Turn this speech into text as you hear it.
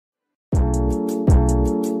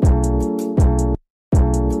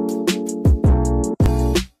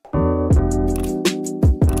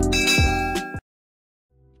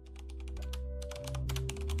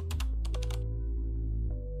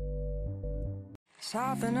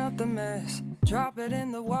Soften up the mess, drop it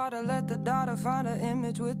in the water, let the daughter find an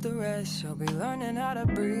image with the rest. She'll be learning how to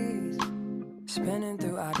breathe, spinning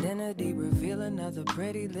through identity, reveal another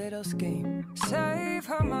pretty little scheme. Save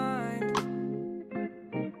her mind,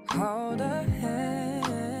 hold her hand,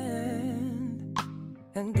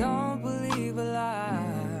 and don't believe a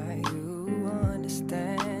lie, you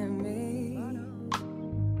understand me.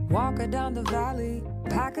 Walk her down the valley,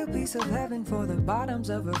 pack a piece of heaven for the bottoms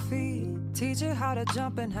of her feet. Teach her how to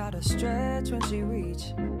jump and how to stretch when she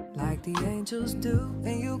reach, like the angels do,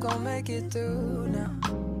 and you gon' make it through now.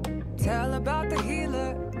 Tell about the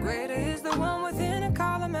healer, greater is the one within, and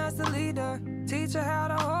call him as the leader. Teach her how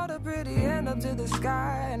to hold a pretty hand up to the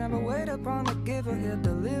sky, and never wait upon the giver, he'll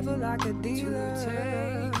deliver like a dealer. To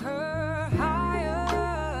take her higher,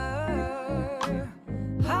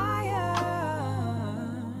 higher,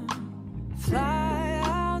 fly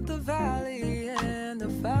out the valley and the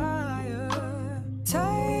fire.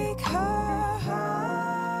 Take her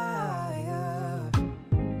higher,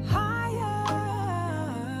 higher,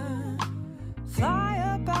 fly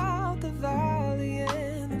up out the valley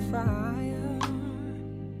and the fire.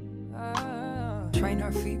 Train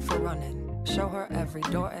her feet for running, show her every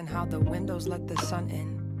door and how the windows let the sun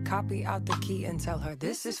in. Copy out the key and tell her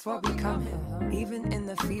this is for becoming. Even in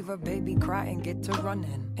the fever, baby, cry and get to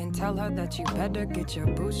running. And tell her that you better get your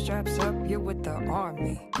bootstraps up, you're with the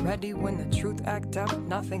army. Ready when the truth act up,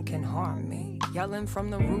 nothing can harm me. Yelling from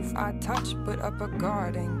the roof, I touch, put up a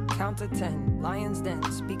guard and count to 10. Lion's den,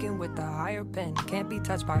 speaking with the higher pen. Can't be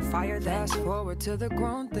touched by fire then. Fast forward to the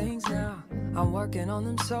grown things now. I'm working on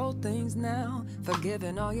them soul things now.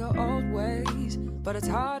 Forgiving all your old ways, but it's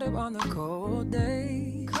harder on the cold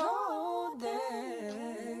days. Cold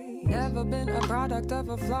days. Never been a product of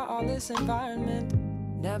a flawless environment.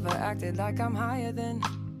 Never acted like I'm higher than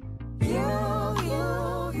you.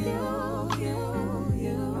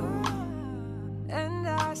 And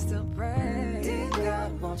I still pray, dear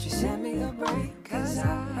God, won't you send me a break? Cause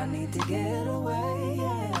I need to get away,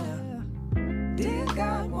 yeah. Dear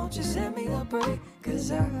God, won't you send me a break?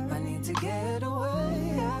 Cause I need to get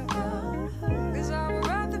away, yeah. Cause I would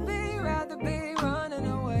rather be running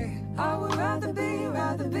away. I would rather be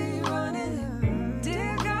running.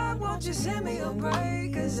 Dear God, won't you send me a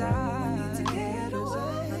break? Cause I need to get away.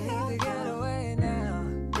 I need to get away now.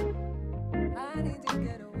 I need to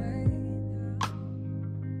get away.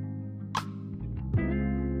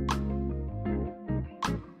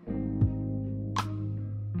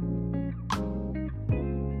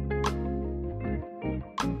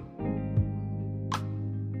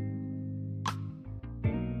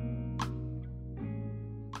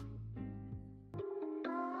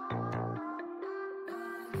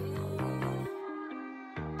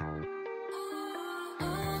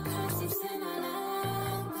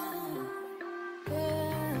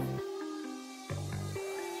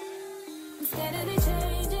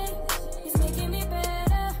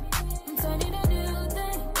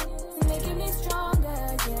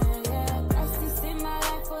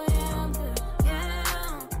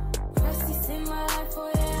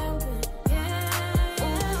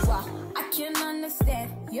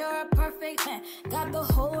 You're a perfect man, got the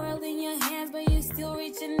whole world in your hands, but you still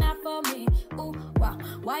reaching out for me. Ooh, wow,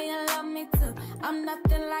 why you love me too? I'm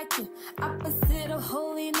nothing like you. Opposite of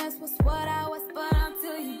holiness was what I was, but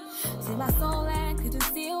until you see my soul and could you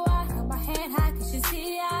see why? Hold my hand high, could you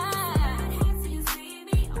see I?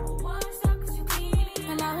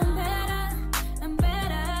 And now I'm better and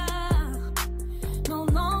better. No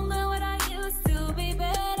longer what I used to be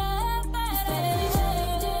better.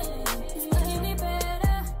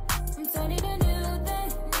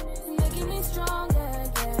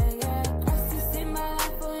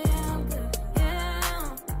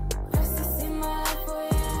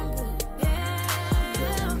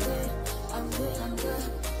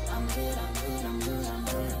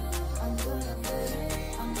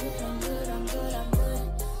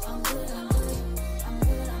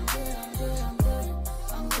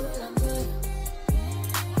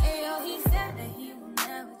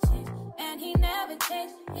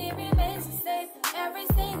 He remains the same every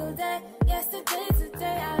single day. Yesterday,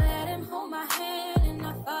 today, I let him hold my hand and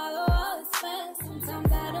I follow all his plans.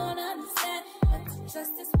 Sometimes I don't understand, but to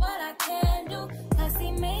trust is what I can do. Cause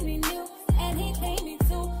he made me new and he paid me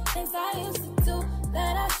too. Things I used to do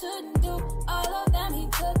that I shouldn't do, all of them he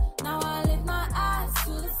took. Now I lift my eyes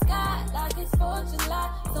to the sky like it's 4th of July.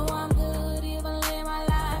 So I'm good, even live my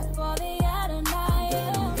life for the Adonai.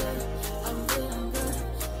 Yeah. I'm good, I'm good,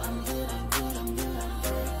 I'm good, I'm good,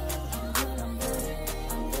 I'm good, I'm good.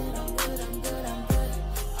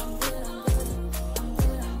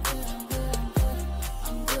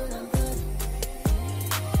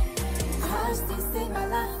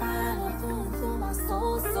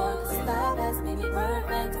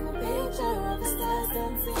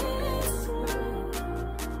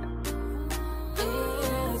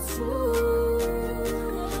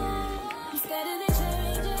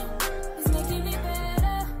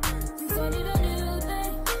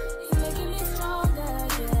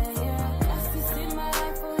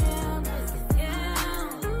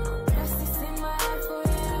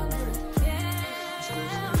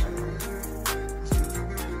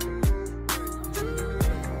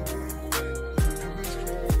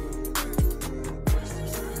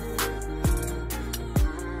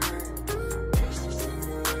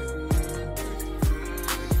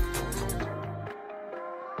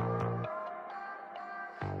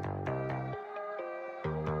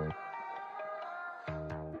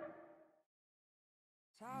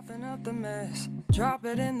 Soften up the mess, drop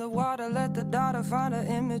it in the water, let the daughter find her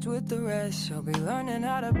image with the rest. She'll be learning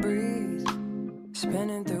how to breathe,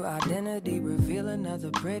 spinning through identity, reveal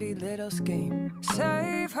another pretty little scheme.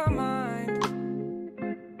 Save her mind,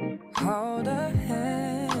 hold her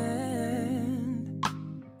hand,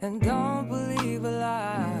 and don't believe a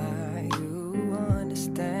lie. You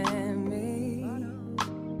understand me.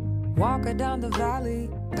 Walk her down the valley,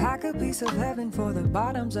 pack a piece of heaven for the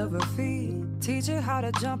bottoms of her feet. Teach her how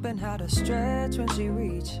to jump and how to stretch when she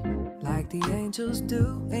reach, like the angels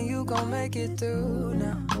do, and you gon' make it through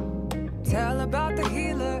now. Tell about the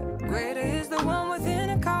healer, greater is the one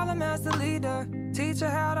within, and call him as the leader. Teach her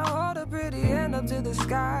how to hold a pretty hand up to the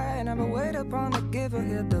sky, and never wait upon the giver,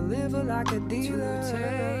 he'll deliver like a dealer. To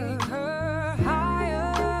take her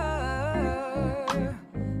higher,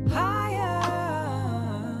 higher,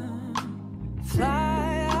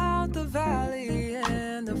 fly out the valley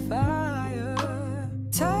and the fire.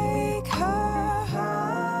 Take her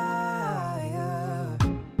higher,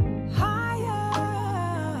 higher,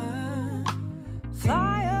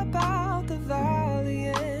 fly up out the valley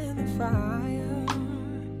and the fire.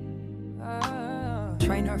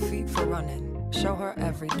 Train her feet for running, show her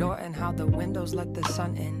every door and how the windows let the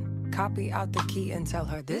sun in. Copy out the key and tell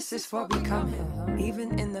her this is for becoming.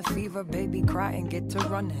 Even in the fever, baby, cry and get to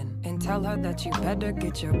running. And tell her that you better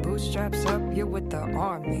get your bootstraps up, you're with the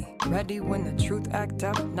army. Ready when the truth act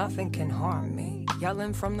up, nothing can harm me.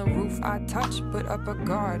 Yelling from the roof I touch, put up a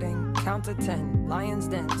guard and count to 10. Lion's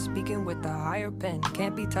den, speaking with the higher pen.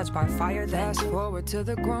 Can't be touched by fire, fast forward to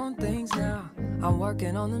the grown things now. I'm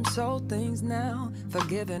working on them soul things now,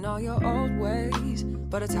 forgiving all your old ways,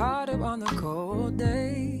 but it's harder on the cold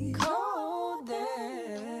days. Cold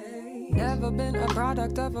days. Never been a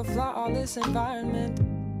product of a flawless environment.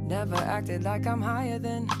 Never acted like I'm higher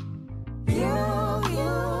than you.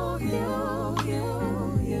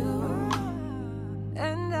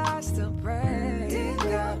 And I still pray, dear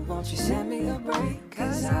God, won't you send me a break?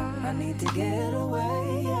 Cause I need to get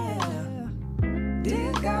away, yeah.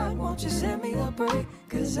 Dear God, won't you send me a break?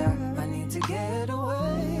 Cause I need to get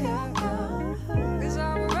away. Cause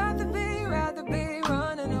I would rather be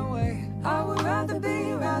running away. I would rather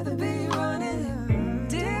be running.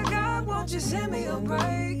 Dear God, won't you send me a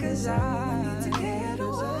break? Cause I need to get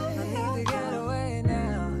away. I need to get away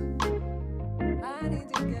now. I need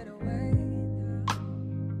to get away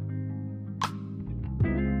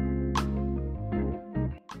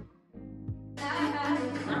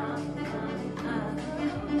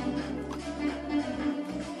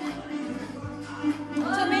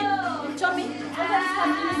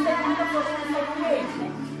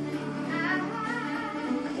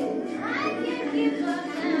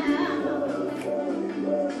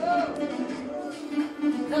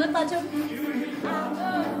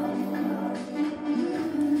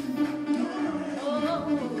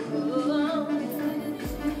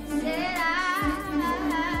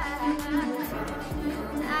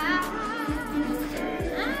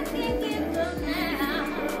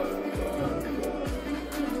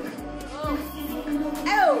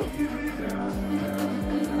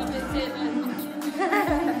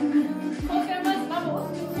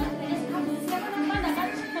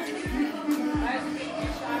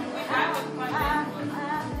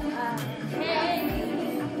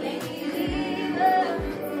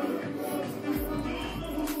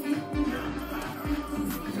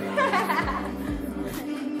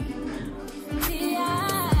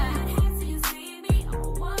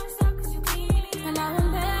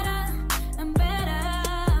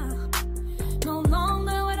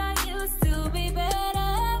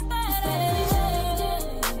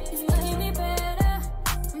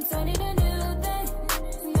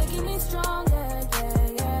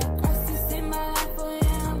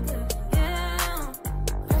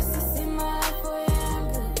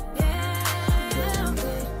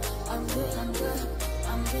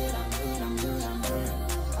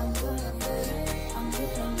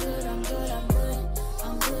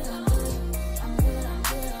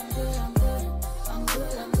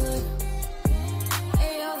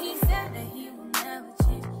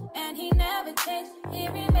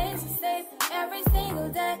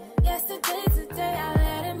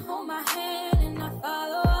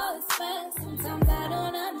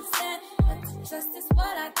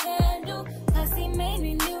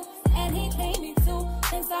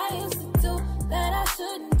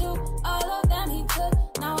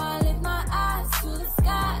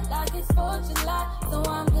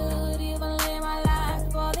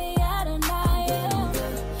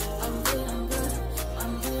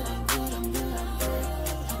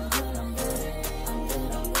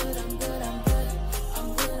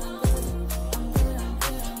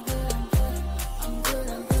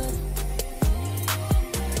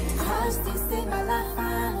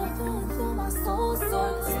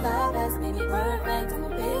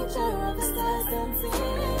something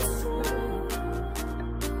is true.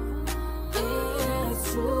 It's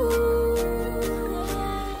true.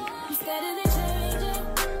 I'm scared of the changing.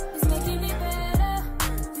 It's making me better.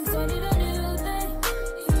 You started a new thing.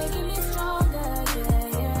 It's making me stronger.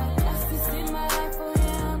 Yeah, yeah. That's to see my life for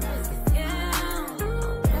him. Yeah.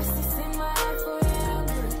 That's to see my life for him.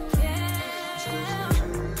 Yeah.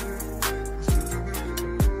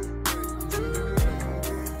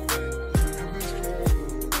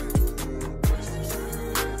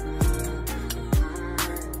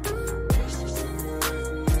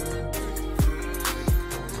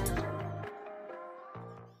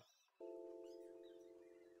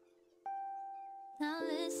 Now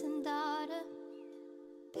listen, daughter,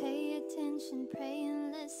 pay attention, pray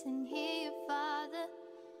and listen, hear your father.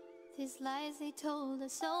 These lies they told are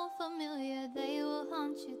so familiar. They will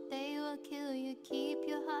haunt you, they will kill you, keep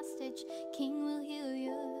you hostage. King will heal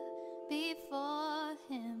you before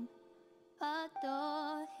him,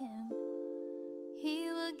 adore him.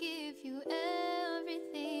 He will give you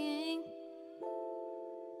everything.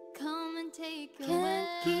 Come and take your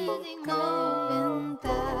wedding, going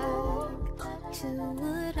back to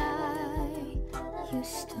what I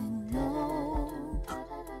used to know.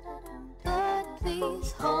 But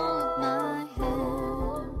please hold my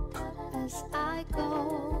hand as I go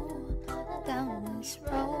down this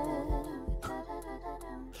road.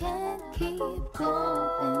 Can't keep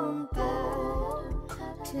going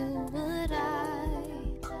back to what I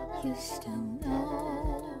used to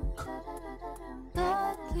know.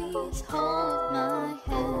 Lord, please hold my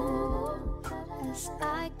hand as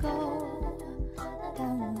I go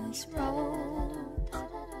down this road.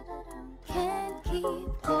 Can't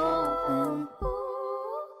keep going.